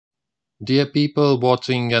Dear people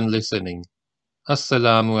watching and listening,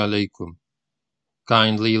 Assalamu alaikum.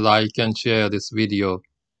 Kindly like and share this video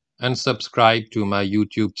and subscribe to my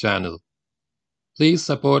YouTube channel. Please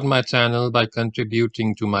support my channel by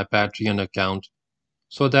contributing to my Patreon account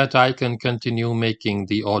so that I can continue making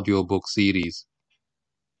the audiobook series.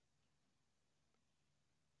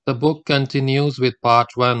 The book continues with part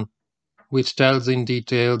 1, which tells in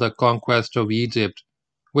detail the conquest of Egypt,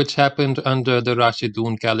 which happened under the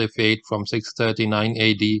Rashiduncaliphate from 639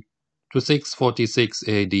 AD to 646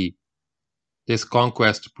 AD. This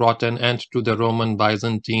conquest brought an end to the Roman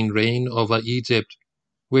Byzantine reign over Egypt,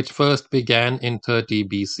 which first began in 30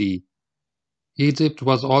 BC. Egypt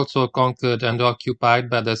was also conquered and occupied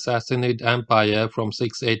by the Sassanid Empire from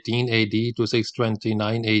 618 AD to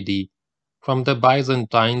 629 AD, from the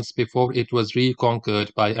Byzantines before it was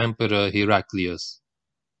reconquered by Emperor Heraclius.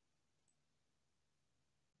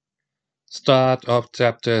 Start of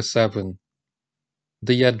Chapter 7.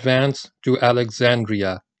 The Advance to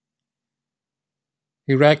Alexandria.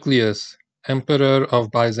 Heraclius, Emperor of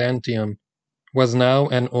Byzantium, was now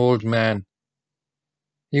an old man.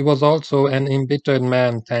 He was also an embittered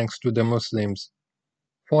man thanks to the Muslims.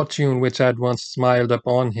 Fortune, which had once smiled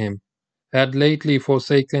upon him, had lately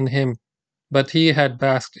forsaken him, but he had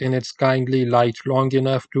basked in its kindly light long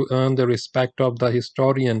enough to earn the respect of the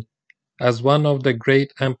historian as one of the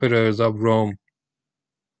great emperors of Rome.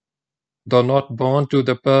 Though not born to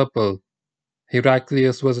the purple,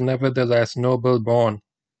 Heraclius was nevertheless noble born.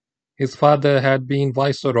 His father had been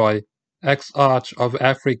viceroy, exarch of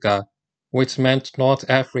Africa, which meant North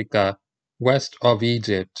Africa, west of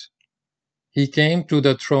Egypt. He came to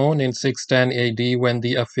the throne in 610 AD when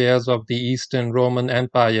the affairs of the Eastern Roman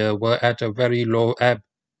Empire were at a very low ebb,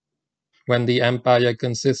 when the empire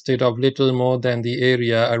consisted of little more than the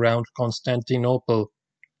area around Constantinople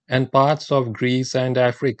and parts of Greece and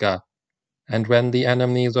Africa, and when the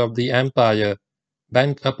enemies of the empire,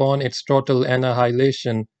 bent upon its total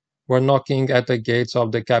annihilation, were knocking at the gates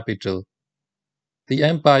of the capital. The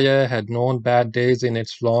empire had known bad days in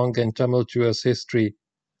its long and tumultuous history,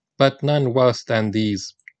 but none worse than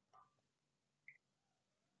these.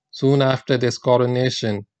 Soon after this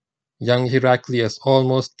coronation, young Heraclius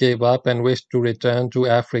almost gave up and wished to return to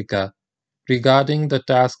Africa, regarding the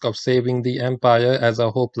task of saving the empire as a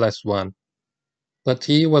hopeless one. But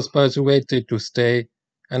he was persuaded to stay,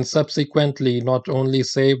 and subsequently not only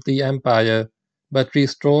saved the empire, but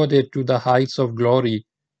restored it to the heights of glory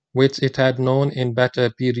which it had known in better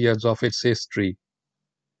periods of its history.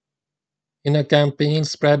 In a campaign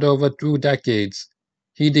spread over 2 decades,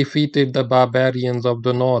 he defeated the barbarians of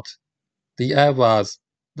the north, the Avars,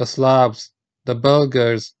 the Slavs, the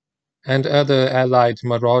Bulgars, and other allied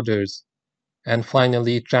marauders, and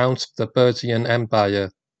finally trounced the Persian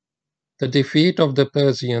Empire. The defeat of the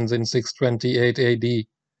Persians in 628 AD,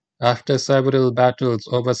 after several battles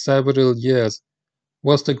over several years,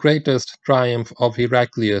 was the greatest triumph of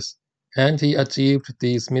Heraclius, and he achieved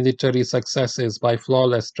these military successes by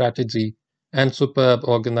flawless strategy and superb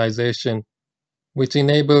organization, which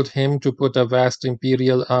enabled him to put a vast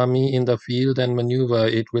imperial army in the field and maneuver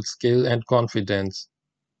it with skill and confidence.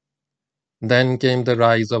 Then came the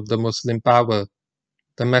rise of the Muslim power,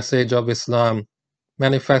 the message of Islam,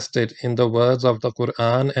 manifested in the words of the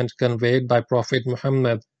Quran and conveyed by Prophet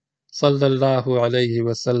Muhammad sallallahu alaihi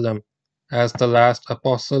wasallam as the last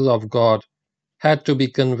apostle of God, had to be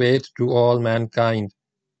conveyed to all mankind.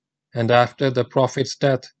 And after the Prophet's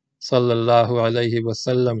death sallallahu alaihi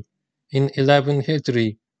wasallam in 11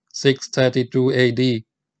 Hijri 632 AD,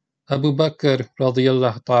 Abu Bakr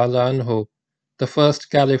radiyallahu ta'ala anhu, the first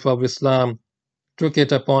caliph of Islam, took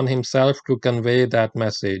it upon himself to convey that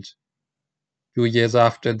message. 2 years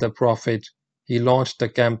after the Prophet, he launched the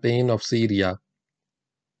campaign of Syria.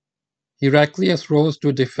 Heraclius rose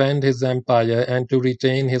to defend his empire and to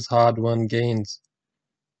retain his hard-won gains.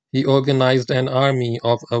 He organized an army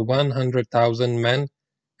of 100,000 men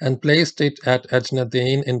and placed it at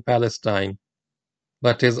Ajnadain in Palestine.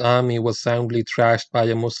 But his army was soundly thrashed by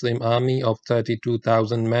a Muslim army of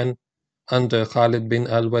 32,000 men under Khalid bin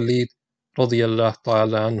al-Walid radiyallahu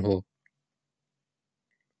ta'ala anhu.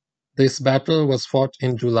 This battle was fought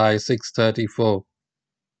in July 634.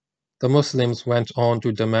 The Muslims went on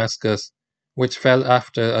to Damascus, which fell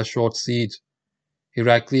after a short siege.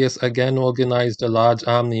 Heraclius again organized a large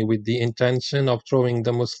army with the intention of throwing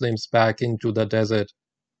the Muslims back into the desert.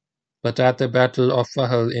 But at the Battle of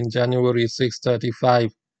Fahl in January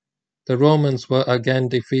 635, the Romans were again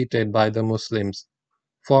defeated by the Muslims.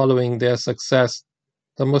 Following their success,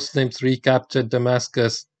 the Muslims recaptured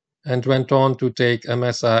Damascus and went on to take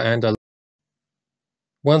Emesa and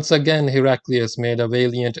Once again Heraclius made a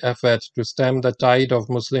valiant effort to stem the tide of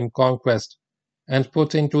Muslim conquest and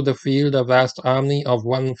put into the field a vast army of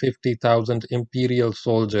 150,000 imperial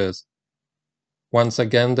soldiers. Once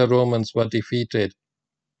again the Romans were defeated.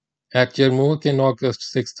 At Yarmouk in August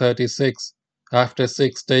 636, after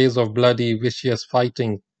 6 days of bloody, vicious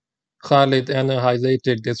fighting, Khalid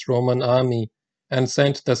annihilated this Roman army and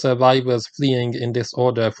sent the survivors fleeing in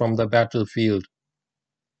disorder from the battlefield.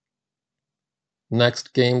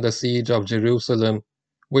 Next came the siege of Jerusalem,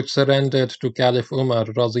 which surrendered to Caliph Umar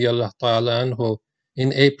radiallahu ta'ala anhu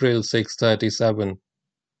in April 637.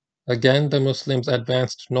 Again the Muslims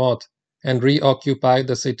advanced north and reoccupied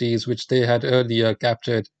the cities which they had earlier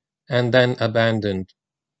captured and then abandoned.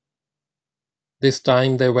 This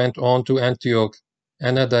time they went on to Antioch,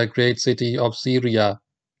 another great city of Syria,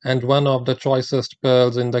 and one of the choicest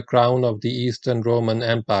pearls in the crown of the Eastern Roman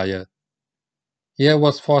Empire. Here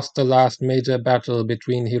was fought the last major battle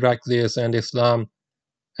between Heraclius and Islam,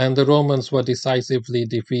 and the Romans were decisively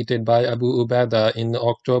defeated by Abu Ubaidah in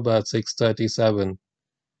October 637.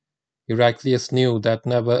 Heraclius knew that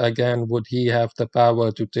never again would he have the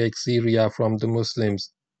power to take Syria from the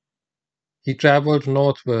Muslims. He traveled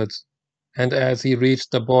northwards, and as he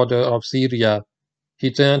reached the border of Syria,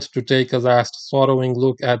 he turned to take a last sorrowing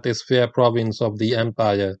look at this fair province of the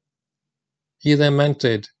empire. He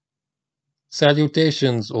lamented,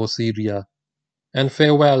 "Salutations, O Syria, and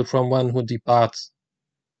farewell from one who departs.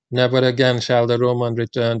 Never again shall the Roman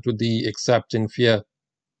return to thee except in fear.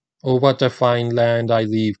 Oh, what a fine land I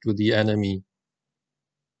leave to the enemy."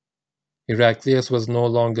 Heraclius was no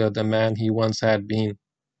longer the man he once had been,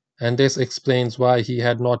 and this explains why he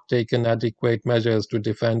had not taken adequate measures to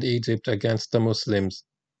defend Egypt against the Muslims.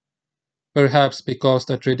 Perhaps because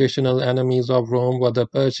the traditional enemies of Rome were the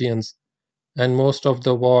Persians, and most of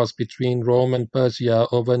the wars between Rome and Persia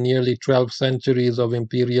over nearly 12 centuries of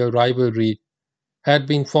imperial rivalry had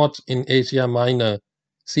been fought in Asia Minor,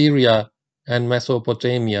 Syria, and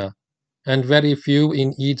Mesopotamia, and very few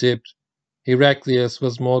in Egypt. Heraclius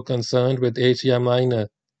was more concerned with Asia Minor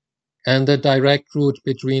and the direct route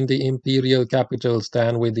between the imperial capitals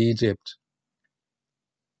than with Egypt.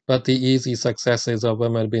 But the easy successes of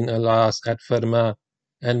amrbinalaas at Ferma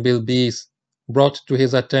and Bilbis brought to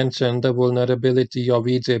his attention the vulnerability of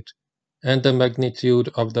Egypt and the magnitude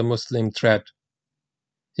of the Muslim threat.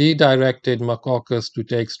 He directed Maqauqas to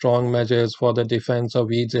take strong measures for the defense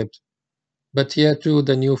of Egypt, but here too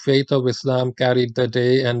the new faith of Islam carried the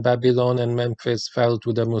day and Babylon and Memphis fell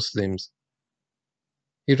to the Muslims.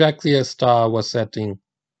 Heraclius' star was setting.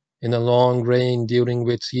 In a long reign during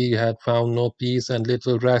which he had found no peace and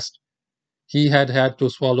little rest, he had had to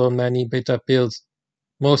swallow many bitter pills,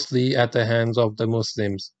 mostly at the hands of the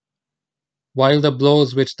Muslims. While the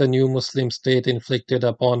blows which the new Muslim state inflicted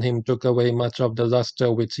upon him took away much of the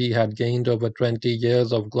luster which he had gained over 20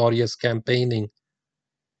 years of glorious campaigning,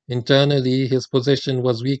 internally his position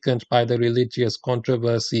was weakened by the religious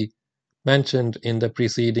controversy mentioned in the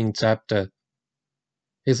preceding chapter.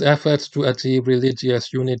 His efforts to achieve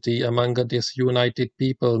religious unity among a disunited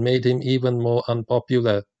people made him even more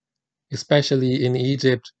unpopular, especially in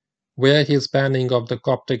Egypt, where his banning of the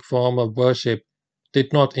Coptic form of worship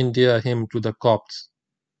did not endear him to the Copts.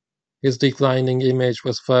 His declining image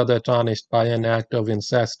was further tarnished by an act of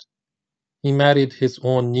incest. He married his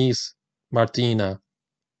own niece, Martina.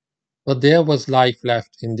 But there was life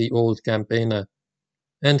left in the old campaigner,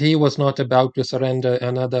 and he was not about to surrender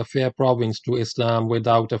another fair province to Islam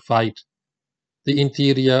without a fight. The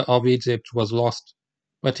interior of Egypt was lost,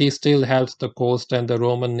 but he still held the coast and the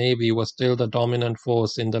Roman navy was still the dominant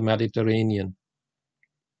force in the Mediterranean.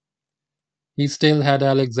 He still had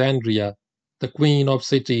Alexandria, the queen of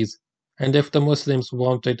cities, and if the Muslims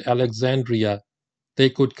wanted Alexandria,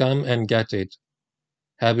 they could come and get it.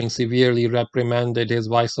 Having severely reprimanded his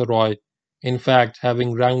viceroy, in fact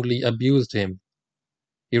having roundly abused him,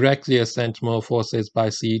 Heraclius sent more forces by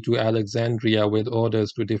sea to Alexandria with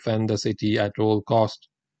orders to defend the city at all cost.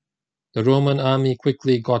 The Roman army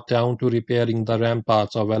quickly got down to repairing the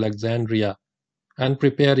ramparts of Alexandria and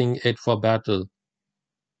preparing it for battle.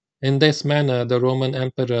 In this manner, the Roman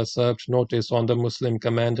emperor served notice on the Muslim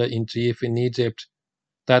commander-in-chief in Egypt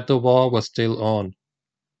that the war was still on.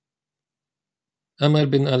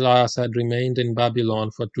 Amrbinalaas had remained in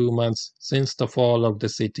Babylon for 2 months since the fall of the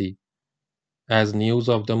city. As news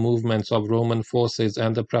of the movements of Roman forces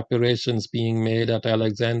and the preparations being made at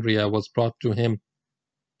Alexandria was brought to him,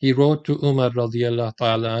 he wrote to Umar radiallahu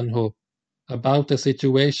ta'ala anhu about the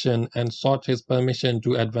situation and sought his permission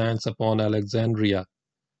to advance upon Alexandria.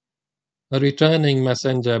 A returning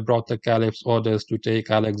messenger brought the caliph's orders to take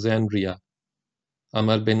Alexandria.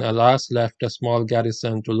 Amrbinalaas left a small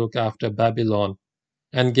garrison to look after Babylon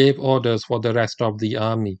and gave orders for the rest of the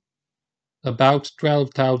army, about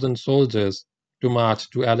 12,000 soldiers, to march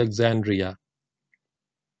to Alexandria.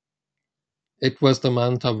 It was the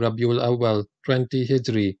month of Rabiul Awwal, 20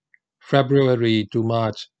 Hijri, February to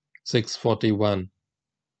March 641.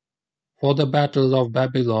 For the Battle of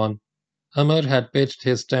Babylon, Amr had pitched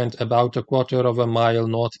his tent about a quarter of a mile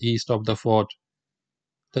northeast of the fort.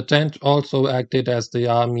 The tent also acted as the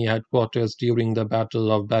army headquarters during the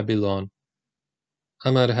Battle of Babylon.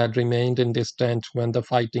 Amr had remained in this tent when the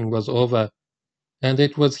fighting was over, and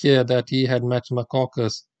it was here that he had met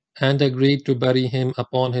Maqauqas and agreed to bury him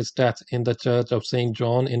upon his death in the church of St.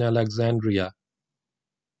 John in Alexandria.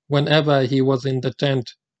 Whenever he was in the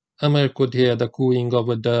tent, Amr could hear the cooing of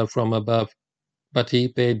a dove from above, but he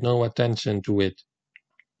paid no attention to it.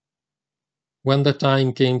 When the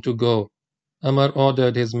time came to go, Amr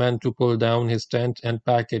ordered his men to pull down his tent and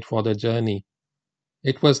pack it for the journey.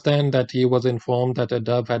 It was then that he was informed that a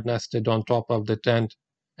dove had nested on top of the tent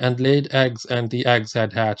and laid eggs, and the eggs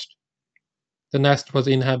had hatched. The nest was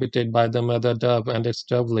inhabited by the mother dove and its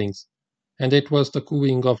dovelings, and it was the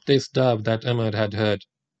cooing of this dove that Amr had heard.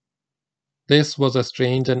 This was a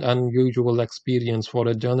strange and unusual experience for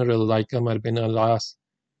a general like Amrbinalaas,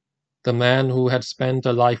 the man who had spent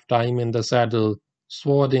a lifetime in the saddle,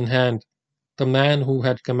 sword in hand, the man who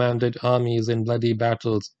had commanded armies in bloody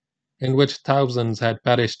battles in which thousands had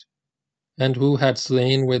perished, and who had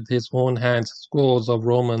slain with his own hands scores of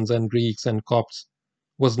Romans and Greeks and Copts,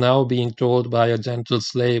 was now being told by a gentle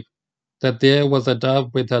slave that there was a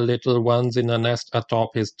dove with her little ones in a nest atop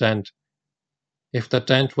his tent. If the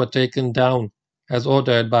tent were taken down, as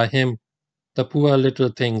ordered by him, the poor little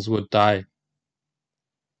things would die.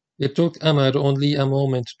 It took Amr only a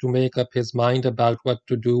moment to make up his mind about what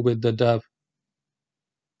to do with the dove.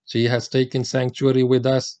 "She has taken sanctuary with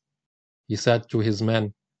us," he said to his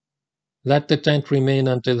men. "Let the tent remain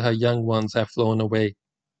until her young ones have flown away."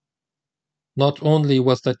 Not only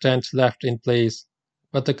was the tent left in place,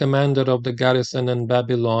 but the commander of the garrison in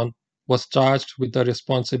Babylon was charged with the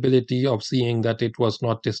responsibility of seeing that it was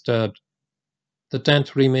not disturbed. The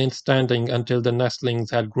tent remained standing until the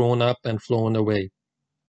nestlings had grown up and flown away.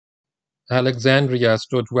 Alexandria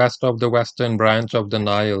stood west of the western branch of the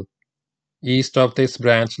Nile. East of this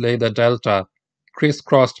branch lay the delta,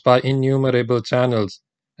 crisscrossed by innumerable channels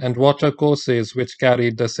and watercourses which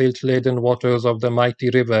carried the silt-laden waters of the mighty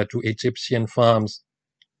river to Egyptian farms.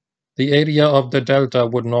 The area of the delta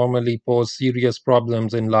would normally pose serious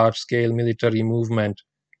problems in large-scale military movement,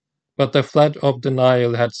 but the flood of the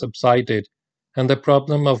Nile had subsided, and the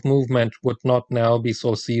problem of movement would not now be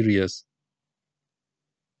so serious.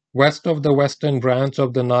 West of the western branch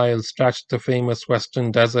of the Nile stretched the famous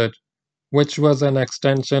Western Desert, which was an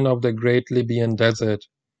extension of the Great Libyan Desert,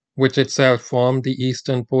 which itself formed the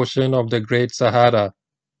eastern portion of the Great Sahara.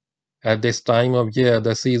 At this time of year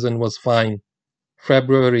the season was fine,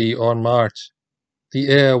 February or March. The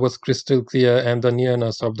air was crystal clear, and the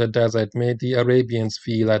nearness of the desert made the Arabians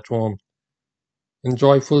feel at home. In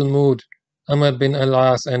joyful mood,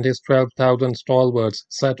 Amrbinalaas and his 12,000 stalwarts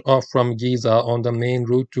set off from Giza on the main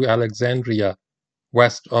route to Alexandria,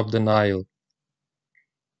 west of the Nile.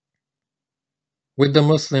 With the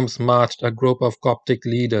Muslims marched a group of Coptic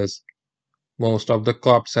leaders. Most of the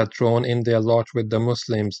Copts had thrown in their lot with the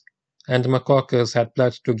Muslims, and Maqauqas had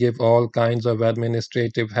pledged to give all kinds of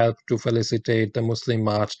administrative help to facilitate the Muslim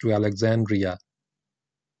march to Alexandria.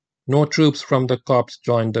 No troops from the Copts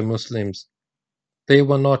joined the Muslims. They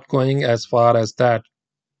were not going as far as that,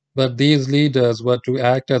 but these leaders were to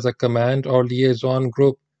act as a command or liaison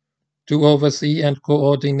group to oversee and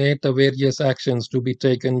coordinate the various actions to be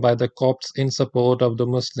taken by the Copts in support of the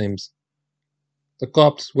Muslims. The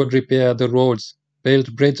Copts would repair the roads,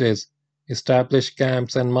 build bridges, establish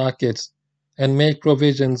camps and markets, and make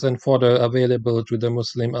provisions and fodder available to the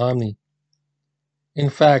Muslim army. In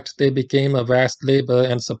fact, they became a vast labor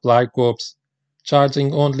and supply corps,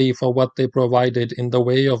 charging only for what they provided in the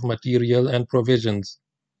way of material and provisions.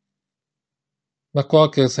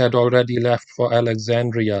 Maqauqas had already left for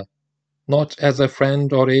Alexandria, not as a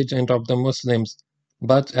friend or agent of the Muslims,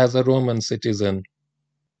 but as a Roman citizen.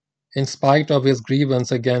 In spite of his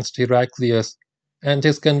grievance against Heraclius and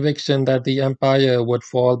his conviction that the empire would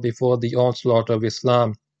fall before the onslaught of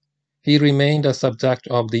Islam, he remained a subject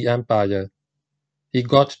of the empire. He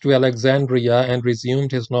got to Alexandria and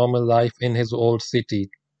resumed his normal life in his old city.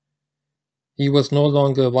 He was no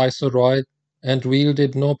longer viceroy and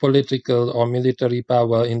wielded no political or military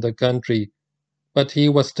power in the country, but he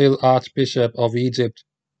was still Archbishop of Egypt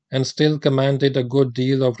and still commanded a good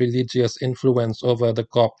deal of religious influence over the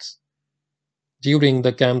Copts. During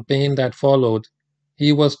the campaign that followed,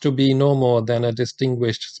 he was to be no more than a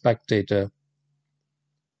distinguished spectator.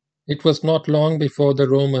 It was not long before the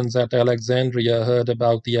Romans at Alexandria heard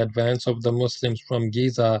about the advance of the Muslims from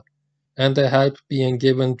Giza and the help being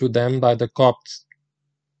given to them by the Copts.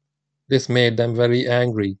 This made them very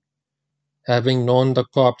angry. Having known the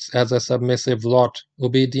Copts as a submissive lot,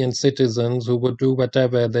 obedient citizens who would do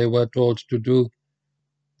whatever they were told to do,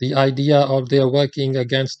 the idea of their working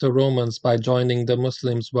against the Romans by joining the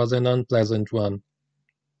Muslims was an unpleasant one.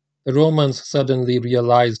 The Romans suddenly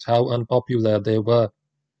realized how unpopular they were,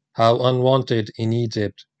 how unwanted in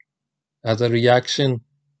Egypt. As a reaction,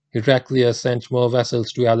 Heraclius sent more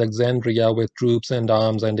vessels to Alexandria with troops and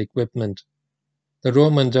arms and equipment. The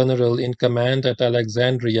Roman general in command at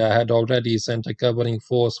Alexandria had already sent a covering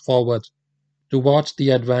force forward to watch the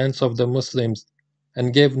advance of the Muslims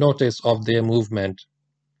and give notice of their movement.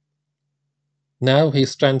 Now he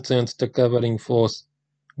strengthened the covering force,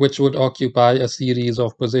 which would occupy a series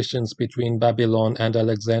of positions between Babylon and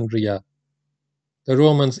Alexandria. The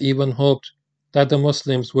Romans even hoped that the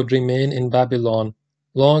Muslims would remain in Babylon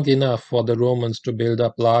long enough for the Romans to build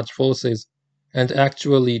up large forces and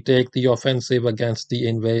actually take the offensive against the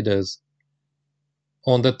invaders.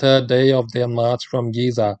 On the third day of their march from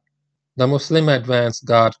Giza, the Muslim advance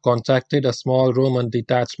guard contacted a small Roman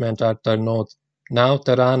detachment at Ternouth, now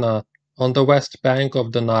Tirana, on the west bank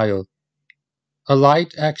of the Nile. A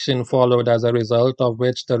light action followed, as a result of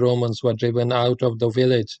which the Romans were driven out of the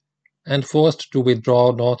village and forced to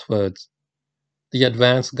withdraw northwards. The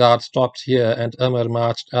advance guard stopped here and Amr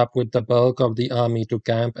marched up with the bulk of the army to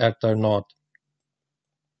camp at Ternouth.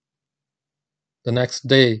 The next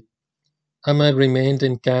day, Amr remained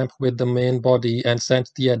in camp with the main body and sent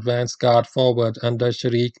the advance guard forward under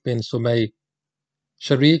Sharik bin Sumay.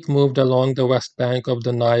 Sharik moved along the west bank of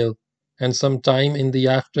the Nile, and sometime in the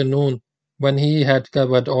afternoon, when he had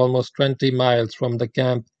covered almost 20 miles from the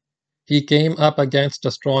camp, he came up against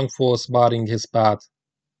a strong force barring his path.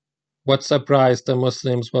 What surprised the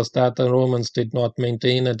Muslims was that the Romans did not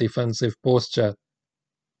maintain a defensive posture.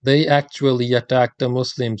 They actually attacked the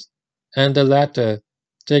Muslims, and the latter,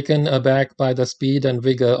 taken aback by the speed and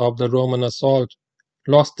vigor of the Roman assault,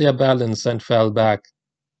 lost their balance and fell back.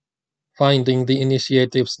 Finding the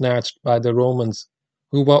initiative snatched by the Romans,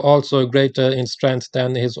 who were also greater in strength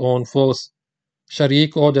than his own force,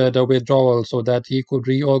 Sharik ordered a withdrawal so that he could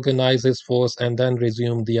reorganize his force and then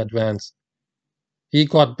resume the advance. He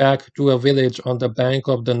got back to a village on the bank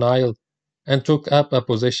of the Nile and took up a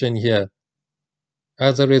position here.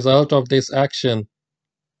 As a result of this action,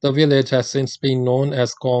 the village has since been known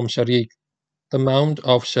as Qom Sharik, the Mound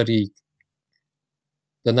of Sharik.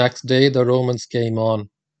 The next day the Romans came on.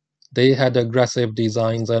 They had aggressive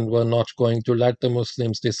designs and were not going to let the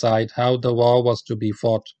Muslims decide how the war was to be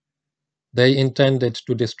fought. They intended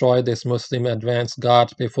to destroy this Muslim advance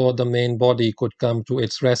guard before the main body could come to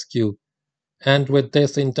its rescue, and with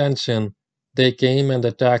this intention, they came and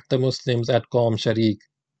attacked the Muslims at Qom Sharik.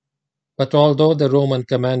 But although the Roman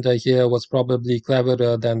commander here was probably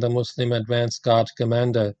cleverer than the Muslim advance guard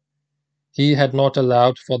commander, he had not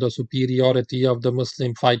allowed for the superiority of the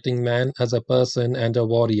Muslim fighting man as a person and a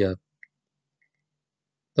warrior.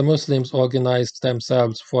 The Muslims organized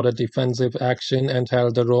themselves for a defensive action and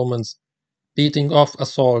held the Romans, beating off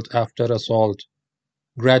assault after assault.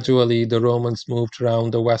 Gradually, the Romans moved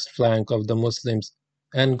round the west flank of the Muslims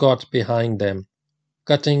and got behind them,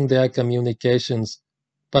 cutting their communications,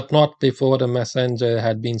 but not before a messenger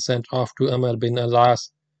had been sent off to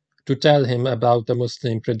amrbinalaas to tell him about the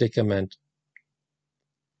Muslim predicament.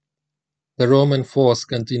 The Roman force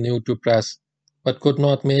continued to press, but could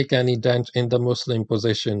not make any dent in the Muslim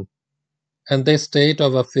position, and this state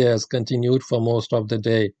of affairs continued for most of the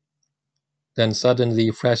day. Then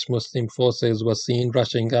suddenly fresh Muslim forces were seen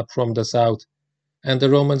rushing up from the south, and the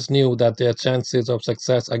Romans knew that their chances of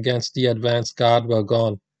success against the advance guard were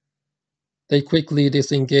gone. They quickly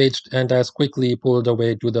disengaged and as quickly pulled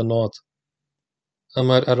away to the north.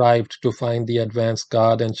 Amr arrived to find the advance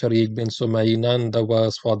guard and Sharik bin Sumay none the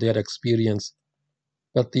worse for their experience.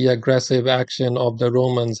 But the aggressive action of the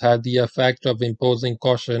Romans had the effect of imposing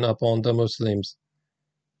caution upon the Muslims.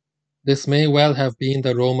 This may well have been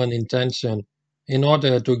the Roman intention, in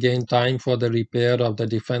order to gain time for the repair of the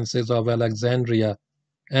defenses of Alexandria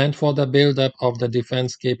and for the build-up of the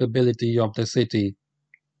defense capability of the city.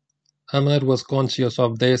 Amr was conscious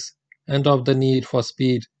of this and of the need for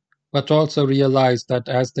speed, but also realized that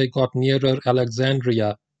as they got nearer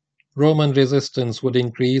Alexandria, Roman resistance would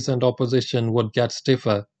increase and opposition would get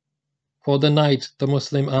stiffer. For the night, the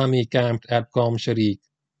Muslim army camped at Qom Sharik.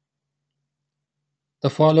 The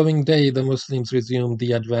following day, the Muslims resumed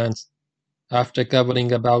the advance. After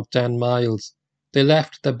covering about 10 miles, they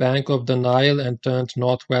left the bank of the Nile and turned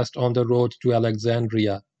northwest on the road to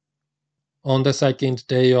Alexandria. On the second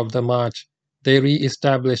day of the march, they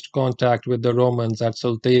re-established contact with the Romans at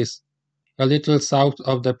Sultais, a little south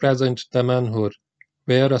of the present Damanhur,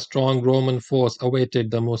 where a strong Roman force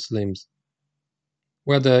awaited the Muslims.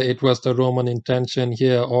 Whether it was the Roman intention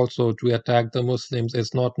here also to attack the Muslims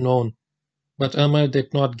is not known, but Amr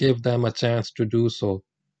did not give them a chance to do so.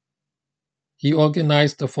 He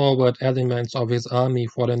organized the forward elements of his army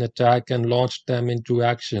for an attack and launched them into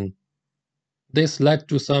action. This led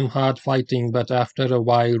to some hard fighting, but after a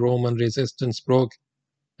while Roman resistance broke,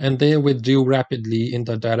 and they withdrew rapidly in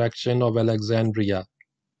the direction of Alexandria.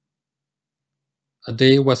 A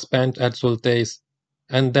day was spent at Sultais,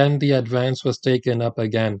 and then the advance was taken up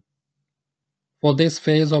again. For this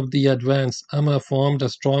phase of the advance, Amr formed a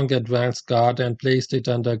strong advance guard and placed it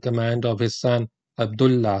under command of his son,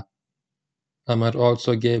 Abdullah. Amr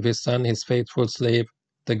also gave his son his faithful slave,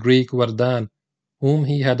 the Greek Wardan, whom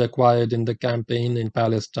he had acquired in the campaign in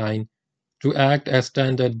Palestine, to act as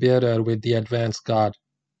standard bearer with the advance guard.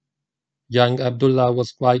 Young Abdullah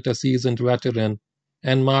was quite a seasoned veteran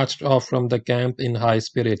and marched off from the camp in high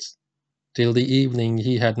spirits. Till the evening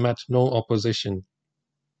he had met no opposition.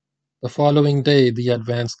 The following day the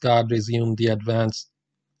advance guard resumed the advance,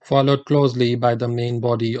 followed closely by the main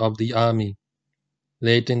body of the army.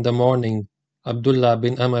 Late in the morning, Abdullah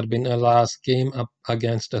bin amrbinalaas came up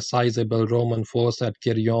against a sizable Roman force at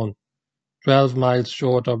Kiryon, 12 miles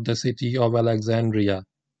short of the city of Alexandria.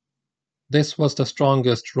 This was the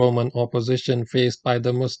strongest Roman opposition faced by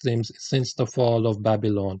the Muslims since the fall of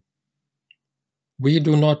Babylon. We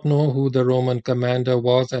do not know who the Roman commander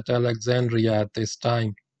was at Alexandria at this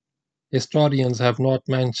time. Historians have not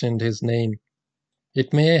mentioned his name.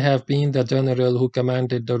 It may have been the general who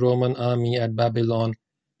commanded the Roman army at Babylon,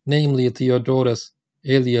 namely Theodorus,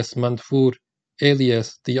 alias Manfur,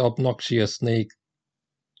 alias the obnoxious snake.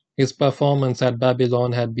 His performance at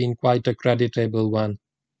Babylon had been quite a creditable one,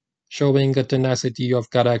 showing a tenacity of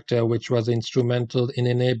character which was instrumental in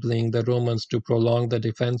enabling the Romans to prolong the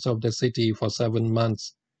defense of the city for 7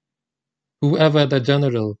 months. Whoever the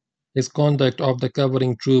general, his conduct of the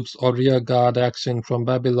covering troops or rearguard action from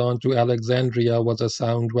Babylon to Alexandria was a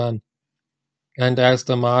sound one, and as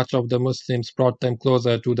the march of the Muslims brought them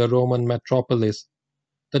closer to the Roman metropolis,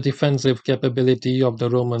 the defensive capability of the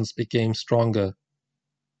Romans became stronger.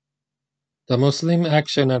 The Muslim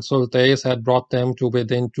action at Sultais had brought them to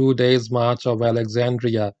within 2 days' march of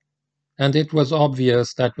Alexandria, and it was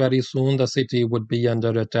obvious that very soon the city would be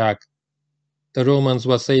under attack. The Romans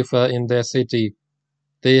were safer in their city.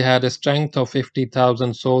 They had a strength of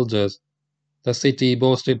 50,000 soldiers. The city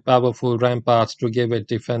boasted powerful ramparts to give it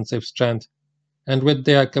defensive strength, and with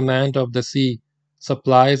their command of the sea,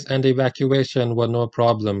 supplies and evacuation were no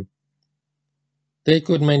problem. They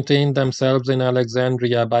could maintain themselves in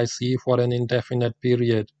Alexandria by sea for an indefinite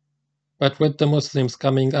period, but with the Muslims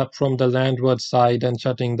coming up from the landward side and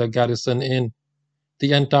shutting the garrison in,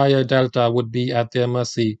 the entire delta would be at their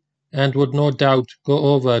mercy and would no doubt go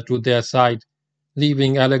over to their side,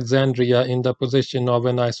 leaving Alexandria in the position of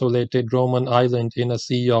an isolated Roman island in a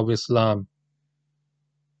sea of Islam.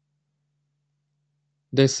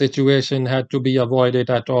 This situation had to be avoided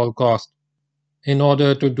at all cost. In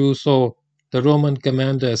order to do so, the Roman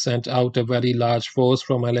commander sent out a very large force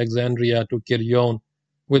from Alexandria to Kiryon,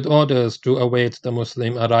 with orders to await the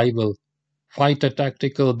Muslim arrival, fight a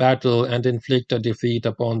tactical battle and inflict a defeat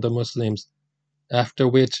upon the Muslims, after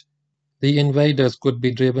which the invaders could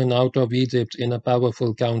be driven out of Egypt in a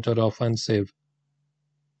powerful counter-offensive.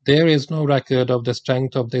 There is no record of the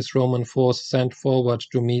strength of this Roman force sent forward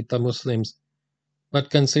to meet the Muslims, but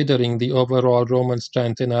considering the overall Roman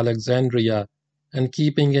strength in Alexandria, and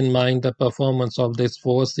keeping in mind the performance of this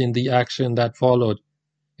force in the action that followed,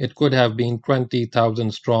 it could have been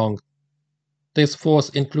 20,000 strong. This force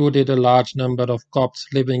included a large number of Copts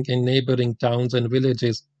living in neighboring towns and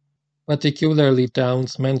villages, particularly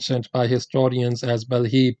towns mentioned by historians as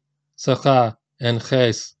Balhib, Sakha, and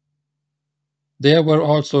Khais. There were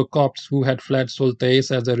also Copts who had fled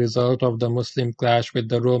Sultais as a result of the Muslim clash with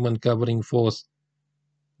the Roman covering force.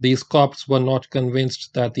 These Copts were not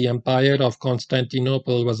convinced that the empire of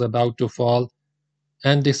Constantinople was about to fall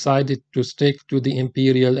and decided to stick to the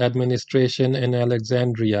imperial administration in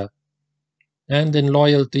Alexandria. And in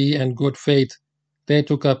loyalty and good faith, they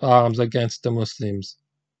took up arms against the Muslims.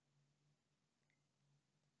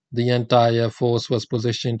 The entire force was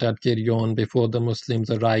positioned at Kiryon before the Muslims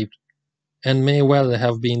arrived, and may well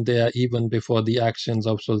have been there even before the actions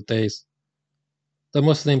of Sultais. The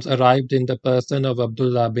Muslims arrived in the person of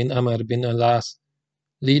Abdullah bin Amr bin Alas,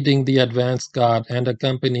 leading the advance guard and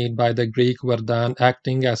accompanied by the Greek Vardan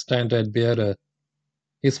acting as standard-bearer.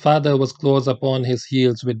 His father was close upon his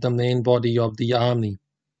heels with the main body of the army.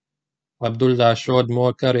 Abdullah showed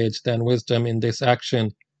more courage than wisdom in this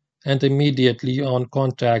action, and immediately on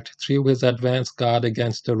contact threw his advance guard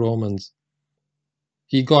against the Romans.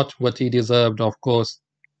 He got what he deserved, of course,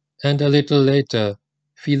 and a little later,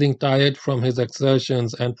 feeling tired from his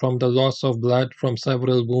exertions and from the loss of blood from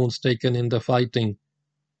several wounds taken in the fighting,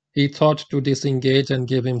 he thought to disengage and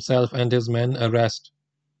give himself and his men a rest.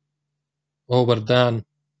 "O Vardan,"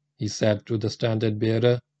 he said to the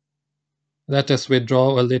standard-bearer, "let us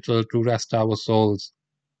withdraw a little to rest our souls."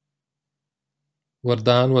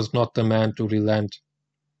 Vardan was not the man to relent.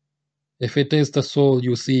 "If it is the soul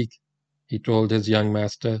you seek," he told his young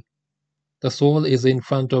master, "the soul is in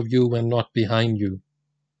front of you and not behind you."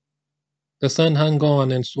 The son hung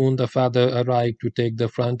on, and soon the father arrived to take the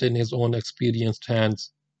front in his own experienced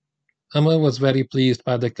hands. Amr was very pleased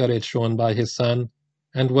by the courage shown by his son,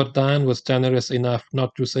 and Vardan was generous enough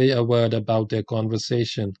not to say a word about their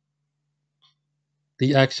conversation.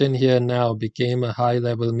 The action here now became a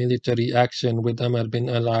high-level military action with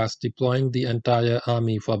Amrbinalaas deploying the entire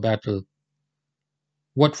army for battle.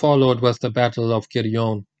 What followed was the Battle of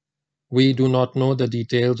Kiryon. We do not know the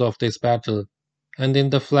details of this battle, and in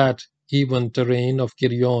the flat, even terrain of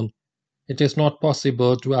Kiryon, it is not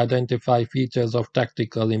possible to identify features of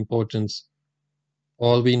tactical importance.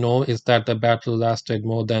 All we know is that the battle lasted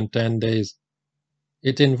more than 10 days.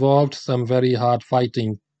 It involved some very hard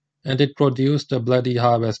fighting, and it produced a bloody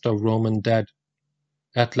harvest of Roman dead.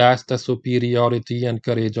 At last the superiority and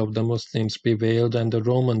courage of the Muslims prevailed, and the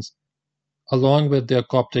Romans, along with their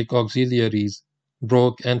Coptic auxiliaries,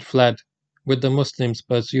 broke and fled, with the Muslims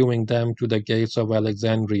pursuing them to the gates of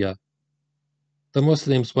Alexandria. The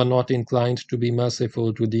Muslims were not inclined to be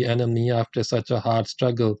merciful to the enemy after such a hard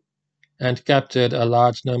struggle, and captured a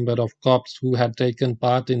large number of Copts who had taken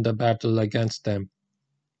part in the battle against them.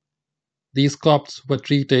 These Copts were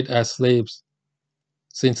treated as slaves,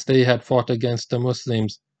 since they had fought against the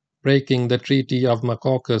Muslims, breaking the treaty of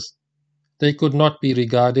maqauqas. They could not be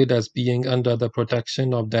regarded as being under the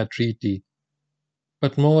protection of that treaty.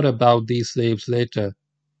 But more about these slaves later.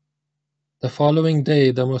 The following day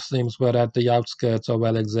the Muslims were at the outskirts of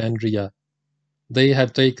Alexandria. They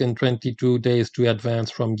had taken 22 days to advance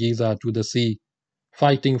from Giza to the sea,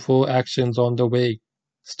 fighting 4 actions on the way,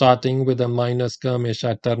 starting with a minor skirmish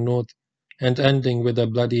at Tarnout and ending with a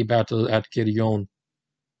bloody battle at Kiryon.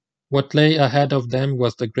 What lay ahead of them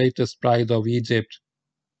was the greatest prize of Egypt,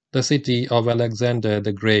 the city of Alexander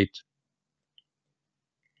the Great.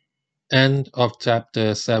 End of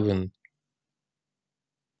chapter 7.